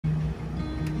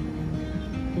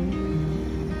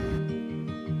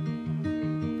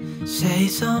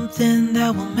Say something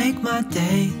that will make my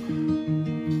day,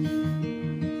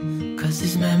 'cause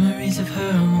these memories of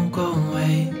her won't go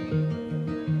away.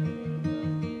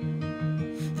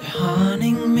 They're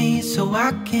haunting me so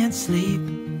I can't sleep.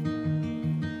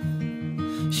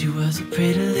 She was a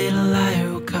pretty little liar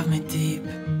who cut me deep,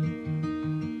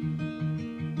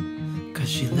 'cause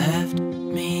she left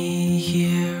me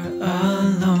here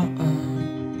alone.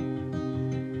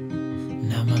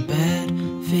 Now my bed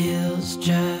feels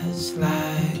just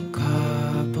like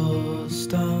cobblestone.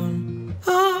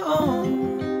 Oh,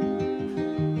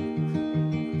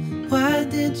 where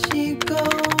did she go?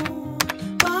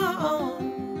 Oh,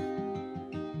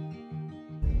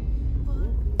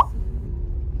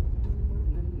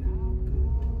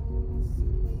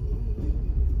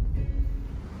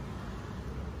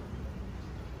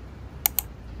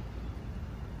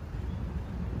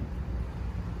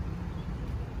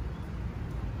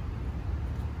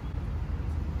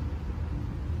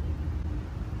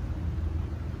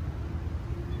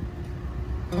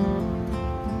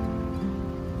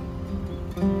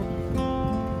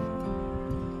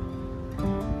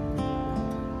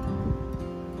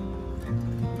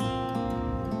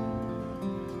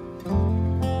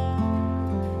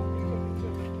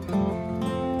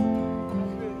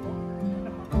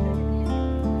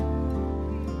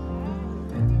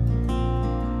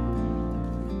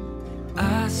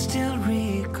 I still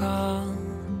recall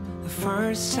the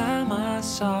first time I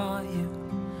saw you.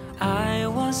 I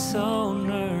was so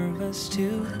nervous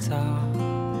to talk.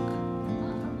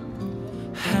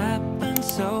 Happened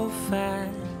so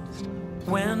fast.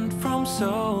 Went from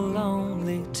so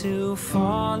lonely to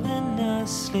falling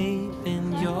asleep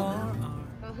in your arms.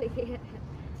 Oh yeah.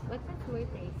 What's that more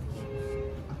tasty?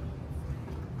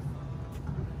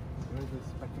 Where's the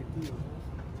spaghetti?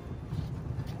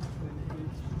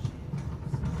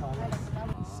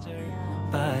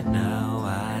 But now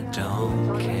I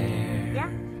don't care,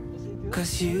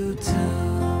 'cause you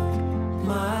took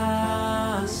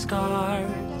my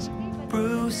scars,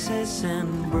 bruises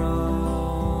and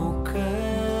broken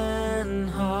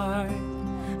heart,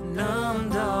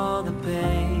 numbed all the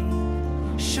pain,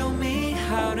 show me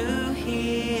how to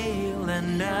heal,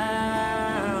 and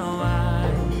now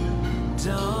I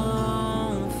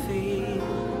don't feel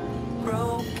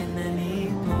broken anymore.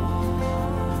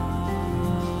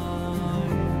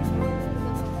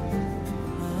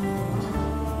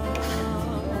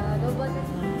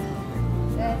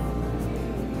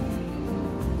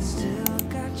 Still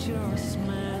got your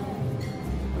smell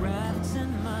wrapped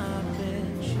in my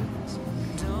bedsheets.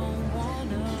 Don't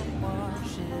wanna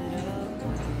wash it up.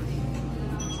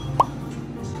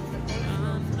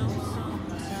 I know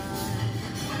sometimes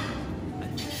I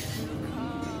get too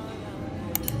caught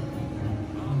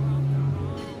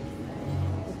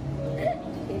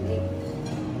Hindi.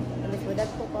 Alas mo,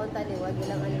 ko kaunta ni wag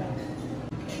ilang alam.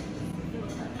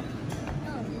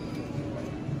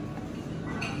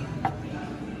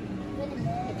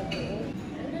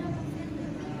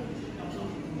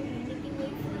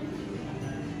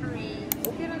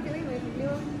 Okay lang tayo, may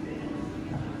video.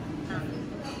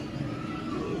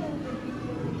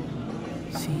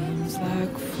 Seems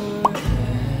like forever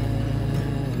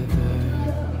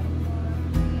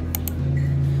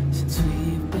since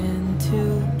we've been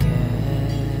together.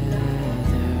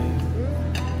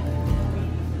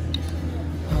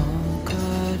 Oh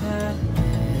God, I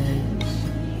miss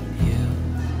you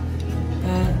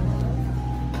bad.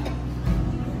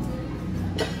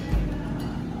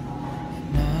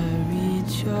 And I read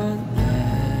your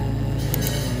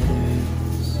letters,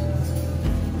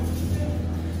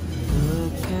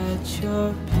 look at your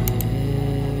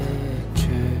pictures.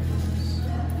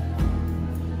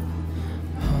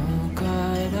 Oh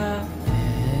God, I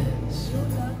miss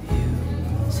you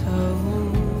so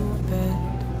bad.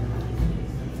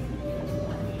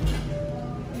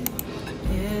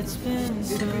 It's been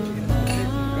so long,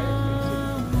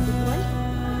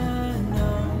 I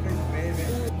know,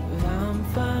 but I'm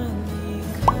finally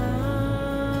coming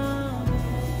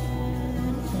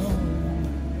home.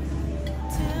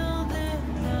 Till then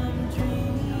I'm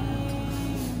dreaming.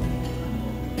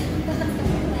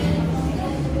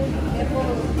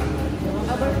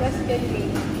 Our question me.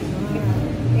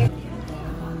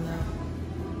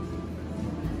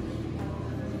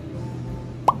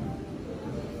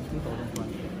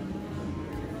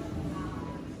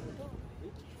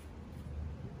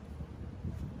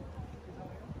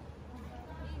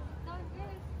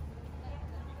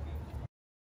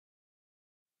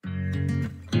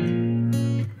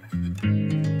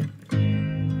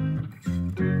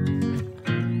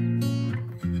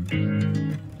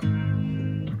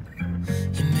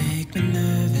 You make me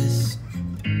nervous.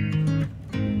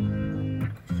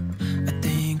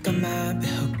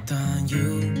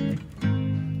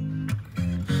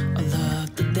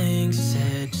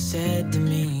 said to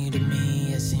me,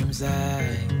 it seems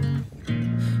like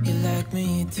you like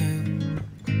me too.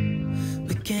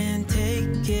 We can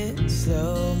take it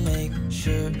slow, make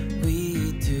sure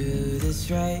we do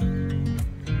this right.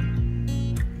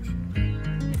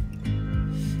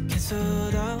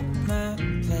 Canceled all my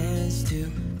plans to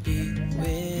be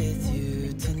with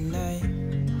you tonight.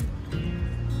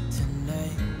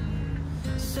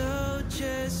 So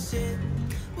just sit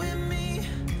with me,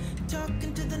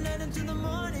 talking to the night until the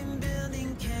morning,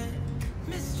 building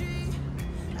chemistry.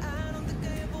 I don't think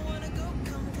I ever wanna go,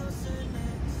 come closer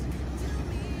next. Tell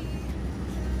me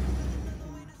another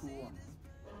way to say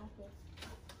this.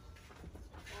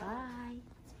 Bye.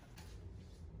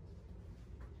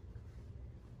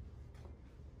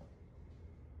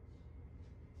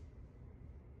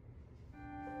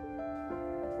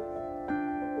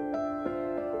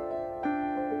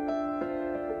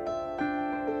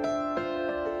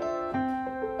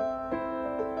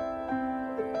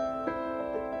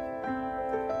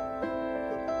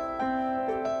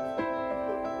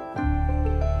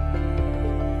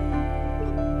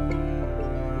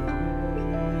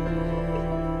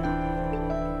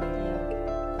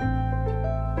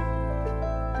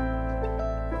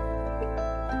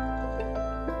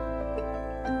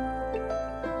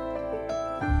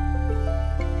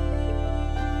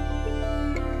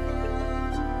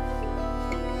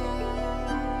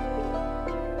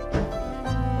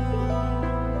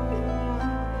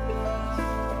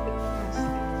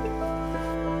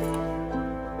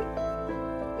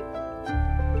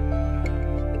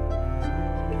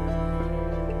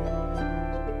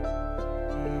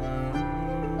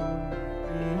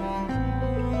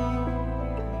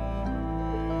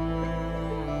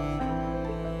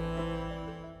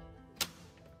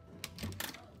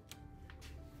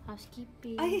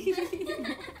 Housekeeping. Ay!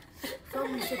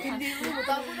 Kamu sa hindi mo.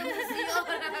 Matapo na mo siya.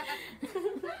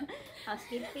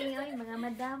 Housekeeping, oy, mga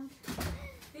madam.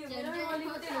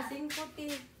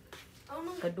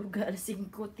 Kaduga alas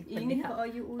 5. Ingin pa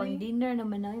ayo uy. Pang dinner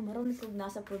naman na, marami kong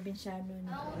nasa probinsyano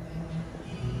na.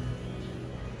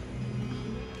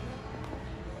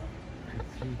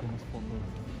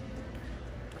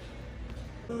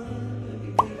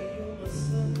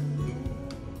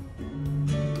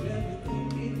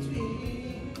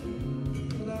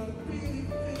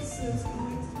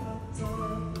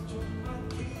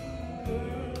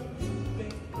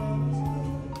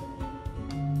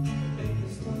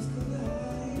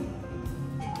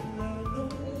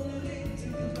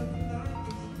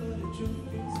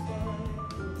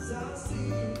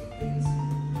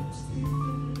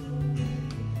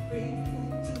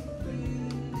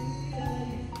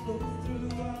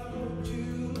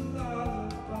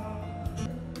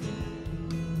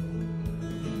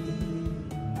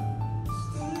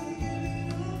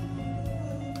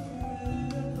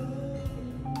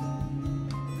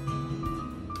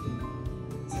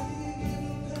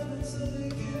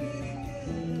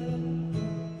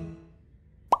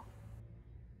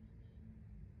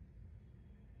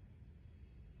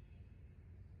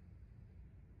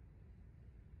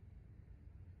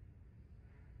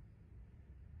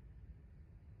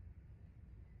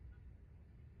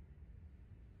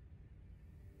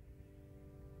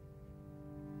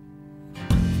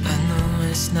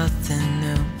 It's nothing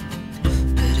new,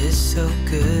 but it's so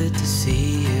good to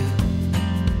see you.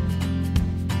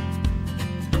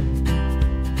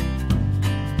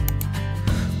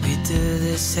 We do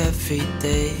this every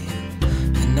day,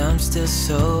 and I'm still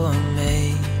so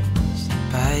amazed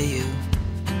by you.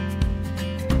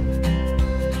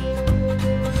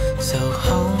 So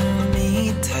hold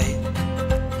me tight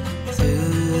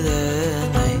through the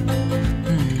night.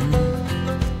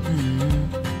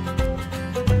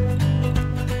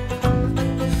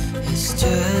 It's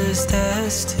just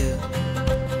us two.